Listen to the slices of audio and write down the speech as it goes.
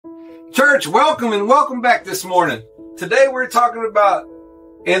Church, welcome and welcome back this morning. Today we're talking about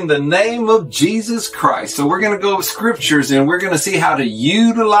in the name of Jesus Christ. So we're going to go with scriptures and we're going to see how to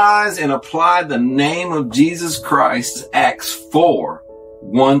utilize and apply the name of Jesus Christ, Acts 4,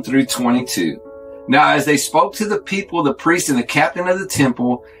 1 through 22. Now, as they spoke to the people, the priest and the captain of the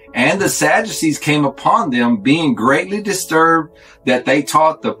temple and the Sadducees came upon them, being greatly disturbed that they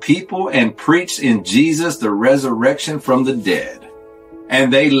taught the people and preached in Jesus the resurrection from the dead.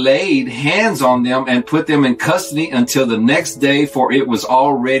 And they laid hands on them and put them in custody until the next day, for it was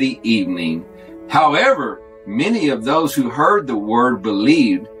already evening. However, many of those who heard the word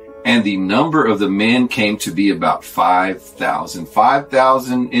believed, and the number of the men came to be about 5,000.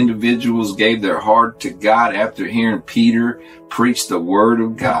 5,000 individuals gave their heart to God after hearing Peter preach the word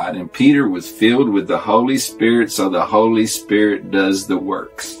of God. And Peter was filled with the Holy Spirit, so the Holy Spirit does the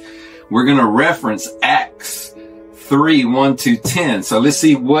works. We're going to reference Acts 3, 1 to 10. So let's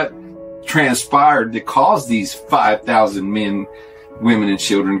see what transpired to cause these 5,000 men, women, and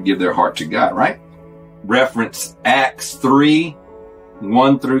children to give their heart to God, right? Reference Acts 3,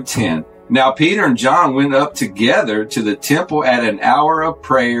 1 through 10. Now Peter and John went up together to the temple at an hour of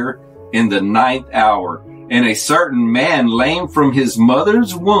prayer in the 9th hour. And a certain man, lame from his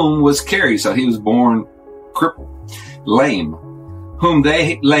mother's womb, was carried. So he was born crippled, lame, whom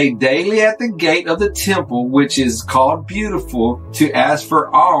they laid daily at the gate of the temple, which is called Beautiful, to ask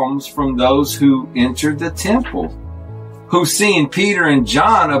for alms from those who entered the temple. Who, seeing Peter and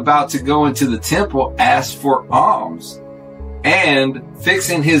John about to go into the temple, asked for alms. And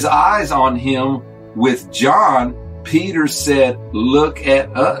fixing his eyes on him with John, Peter said, "Look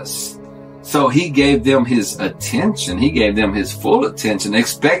at us." So he gave them his attention. He gave them his full attention,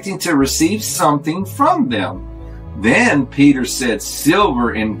 expecting to receive something from them. Then Peter said,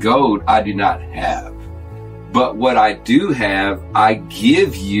 "Silver and gold I do not have, but what I do have, I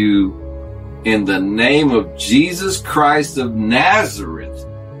give you. In the name of Jesus Christ of Nazareth,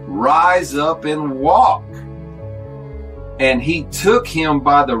 rise up and walk." And he took him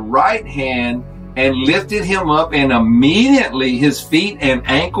by the right hand and lifted him up, and immediately his feet and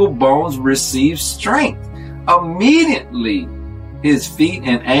ankle bones received strength. Immediately his feet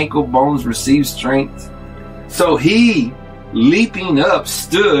and ankle bones received strength. So he, leaping up,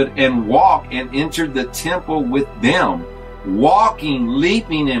 stood and walked and entered the temple with them, walking,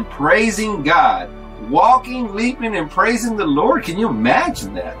 leaping, and praising God. Walking, leaping, and praising the Lord. Can you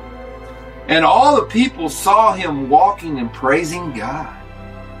imagine that? And all the people saw him walking and praising God.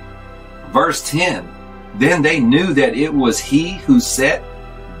 Verse 10, then they knew that it was he who sat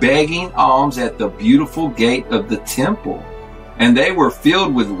begging alms at the beautiful gate of the temple. And they were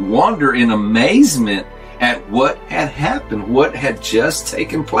filled with wonder and amazement at what had happened, what had just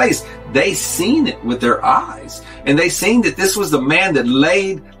taken place. They seen it with their eyes. And they seen that this was the man that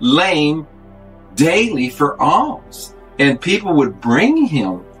laid lame daily for alms. And people would bring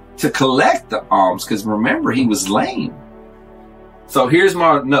him to collect the alms, because remember, he was lame. So here's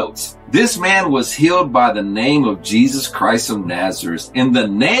my notes. This man was healed by the name of Jesus Christ of Nazareth. In the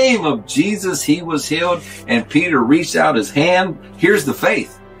name of Jesus, he was healed, and Peter reached out his hand. Here's the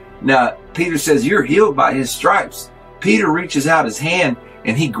faith. Now, Peter says, "You're healed by his stripes." Peter reaches out his hand,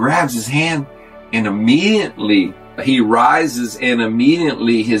 and he grabs his hand, and immediately he rises, and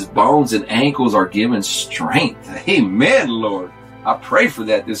immediately his bones and ankles are given strength. Amen, Lord. I pray for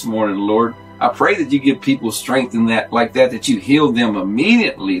that this morning, Lord. I pray that you give people strength in that, like that you heal them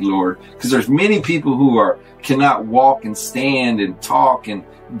immediately, Lord. Because there's many people who cannot walk and stand and talk and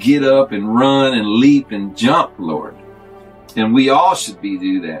get up and run and leap and jump, Lord. And we all should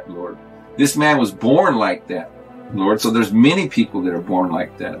do that, Lord. This man was born like that, Lord. So there's many people that are born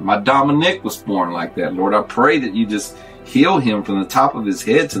like that. My Dominic was born like that, Lord. I pray that you just heal him from the top of his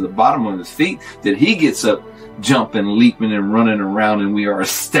head to the bottom of his feet, that he gets up jumping, leaping, and running around, and we are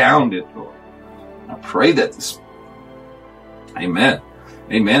astounded, Lord. I pray that this. Amen.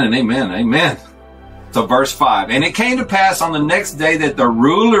 Amen and amen. Amen. So verse 5. And it came to pass on the next day that the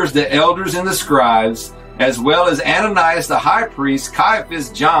rulers, the elders, and the scribes, as well as Ananias the high priest, Caiaphas,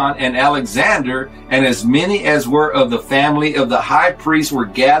 John, and Alexander, and as many as were of the family of the high priest, were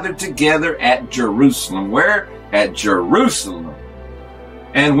gathered together at Jerusalem. Where? At Jerusalem.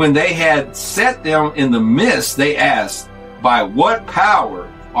 And when they had set them in the midst, they asked, "By what power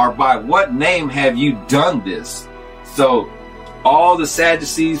or by what name have you done this?" So all the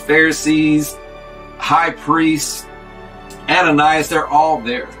Sadducees, Pharisees, high priests, Ananias, they're all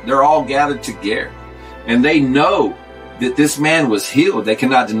there. They're all gathered together. And they know that this man was healed. They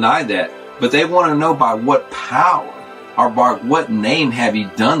cannot deny that. But they want to know, by what power or by what name have you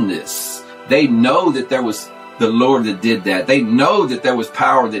done this? They know that there was the Lord that did that. They know that there was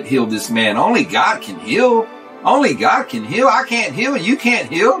power that healed this man. Only God can heal. Only God can heal. I can't heal. You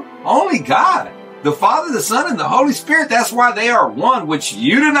can't heal. Only God. The Father, the Son, and the Holy Spirit. That's why they are one, which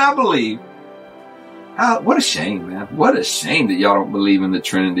you do not believe. What a shame, man. What a shame that y'all don't believe in the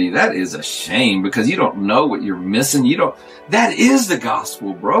Trinity. That is a shame because you don't know what you're missing. That is the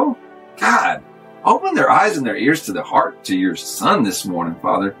gospel, bro. God, open their eyes and their ears to the heart to your son this morning,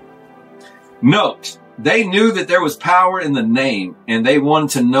 Father. Note, they knew that there was power in the name, and they wanted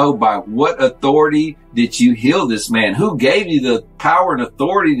to know by what authority did you heal this man? Who gave you the power and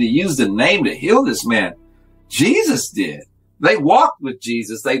authority to use the name to heal this man? Jesus did. They walked with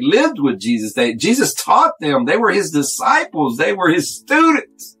Jesus. They lived with Jesus. Jesus taught them. They were his disciples. They were his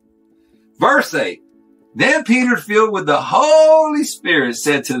students. Verse 8. Then Peter, filled with the Holy Spirit,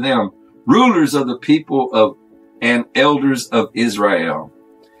 said to them, rulers of the people and elders of Israel,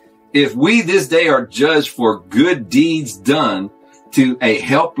 if we this day are judged for good deeds done to a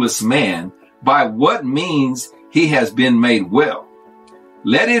helpless man, by what means he has been made well,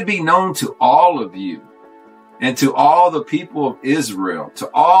 let it be known to all of you and to all the people of Israel,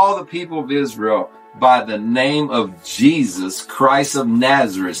 by the name of Jesus Christ of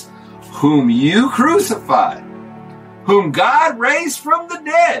Nazareth, whom you crucified, whom God raised from the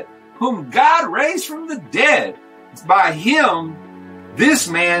dead, by him, this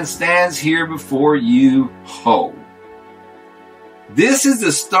man stands here before you whole. This is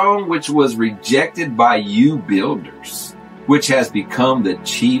the stone which was rejected by you builders, which has become the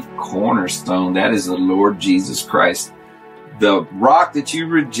chief cornerstone. That is the Lord Jesus Christ. The rock that you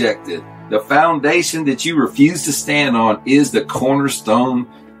rejected, the foundation that you refuse to stand on, is the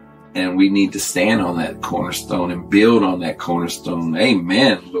cornerstone. And we need to stand on that cornerstone and build on that cornerstone.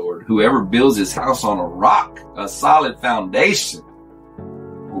 Amen, Lord. Whoever builds his house on a rock, a solid foundation,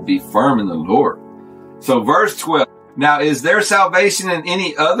 will be firm in the Lord. So verse 12. Now, is there salvation in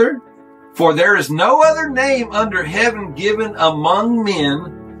any other? For there is no other name under heaven given among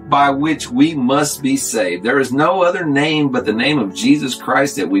men by which we must be saved. There is no other name but the name of Jesus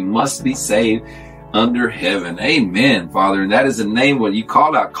Christ that we must be saved under heaven. Amen, Father. And that is the name when you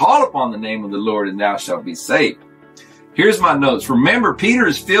call out, call upon the name of the Lord and thou shalt be saved. Here's my notes. Remember, Peter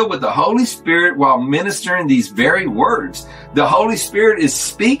is filled with the Holy Spirit while ministering these very words. The Holy Spirit is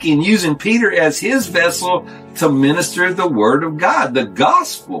speaking, using Peter as his vessel to minister the word of God, the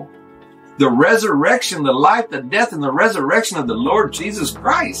gospel, the resurrection, the life, the death, and the resurrection of the Lord Jesus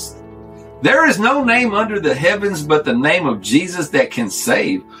Christ. There is no name under the heavens but the name of Jesus that can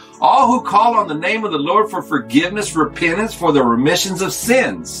save. All who call on the name of the Lord for forgiveness, repentance, for the remissions of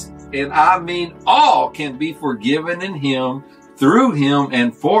sins. And I mean all can be forgiven in him, through him,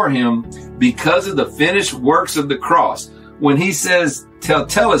 and for him because of the finished works of the cross. When he says,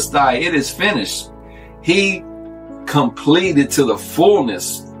 Tetelestai, it is finished, he completed to the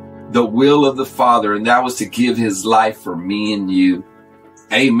fullness the will of the Father, and that was to give his life for me and you.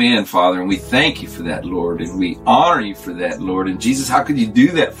 Amen, Father. And we thank you for that, Lord. And we honor you for that, Lord. And Jesus, how could you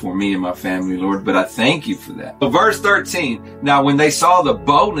do that for me and my family, Lord? But I thank you for that. So verse 13. Now, when they saw the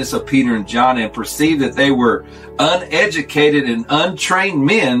boldness of Peter and John and perceived that they were uneducated and untrained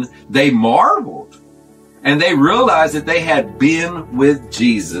men, they marveled. And they realized that they had been with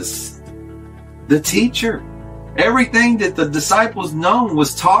Jesus, the teacher. Everything that the disciples known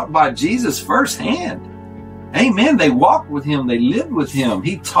was taught by Jesus firsthand. Amen. They walked with him. They lived with him.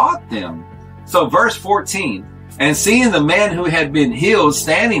 He taught them. So verse 14, and seeing the man who had been healed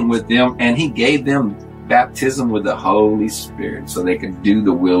standing with them, and he gave them baptism with the Holy Spirit so they could do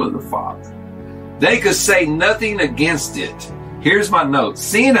the will of the Father. They could say nothing against it. Here's my note.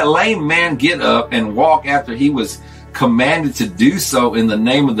 Seeing a lame man get up and walk after he was commanded to do so in the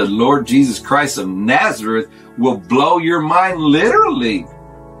name of the Lord Jesus Christ of Nazareth will blow your mind literally.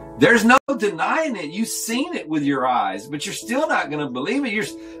 There's no denying it. You've seen it with your eyes, but you're still not going to believe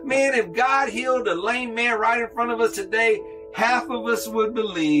it. Man, if God healed a lame man right in front of us today, half of us would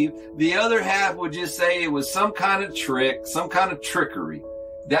believe. The other half would just say it was some kind of trick, some kind of trickery.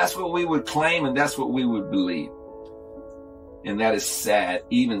 That's what we would claim, and that's what we would believe. And that is sad.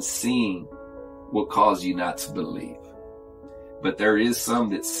 Even seeing will cause you not to believe. But there is some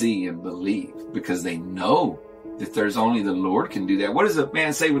that see and believe because they know that there's only the Lord can do that. What does a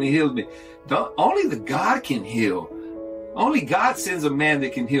man say when he heals me? Only the God can heal. Only God sends a man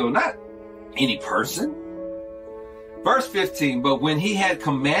that can heal, not any person. Verse 15, but when he had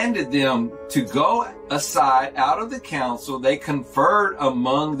commanded them to go aside out of the council, they conferred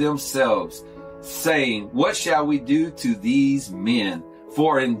among themselves, saying, what shall we do to these men?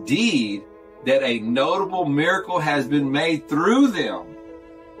 For indeed that a notable miracle has been made through them.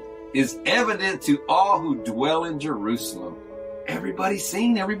 is evident to all who dwell in Jerusalem. Everybody's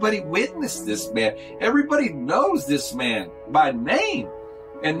seen, everybody witnessed this man. Everybody knows this man by name.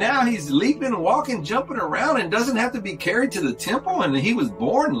 And now he's leaping, walking, jumping around and doesn't have to be carried to the temple. And he was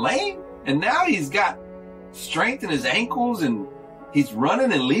born lame. And now he's got strength in his ankles and he's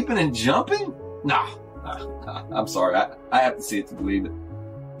running and leaping and jumping. No, I'm sorry. I have to see it to believe it.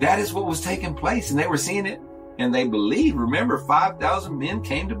 That is what was taking place. And they were seeing it and they believed. Remember, 5,000 men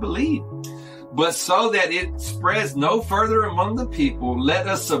came to believe. But so that it spreads no further among the people, let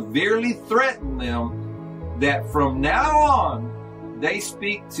us severely threaten them that from now on they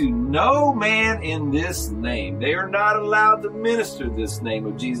speak to no man in this name. They are not allowed to minister this name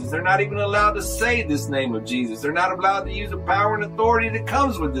of Jesus. They're not even allowed to say this name of Jesus. They're not allowed to use the power and authority that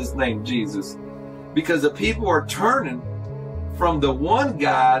comes with this name, Jesus. Because the people are turning from the one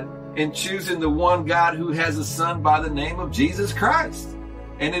God and choosing the one God who has a son by the name of Jesus Christ.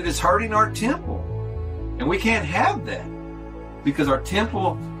 And it is hurting our temple. And we can't have that because our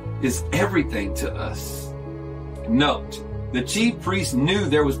temple is everything to us. Note, the chief priests knew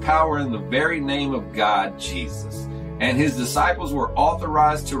there was power in the very name of God, Jesus. And his disciples were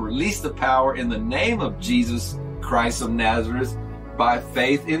authorized to release the power in the name of Jesus Christ of Nazareth by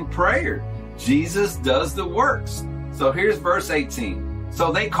faith in prayer. Jesus does the works. So here's verse 18.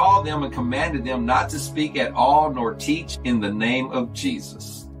 So they called them and commanded them not to speak at all nor teach in the name of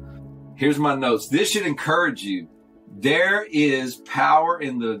Jesus. Here's my notes. This should encourage you. There is power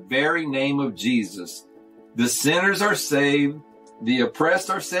in the very name of Jesus. The sinners are saved, the oppressed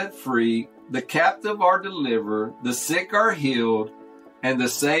are set free, the captive are delivered, the sick are healed, and the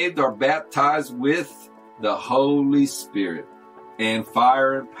saved are baptized with the Holy Spirit and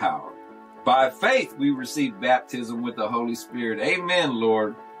fire and power. By faith, we receive baptism with the Holy Spirit. Amen,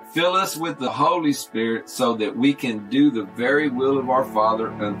 Lord. Fill us with the Holy Spirit so that we can do the very will of our Father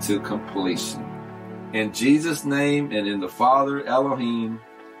unto completion. In Jesus' name and in the Father, Elohim,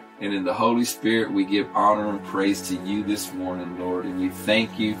 and in the Holy Spirit, we give honor and praise to you this morning, Lord, and we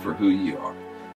thank you for who you are.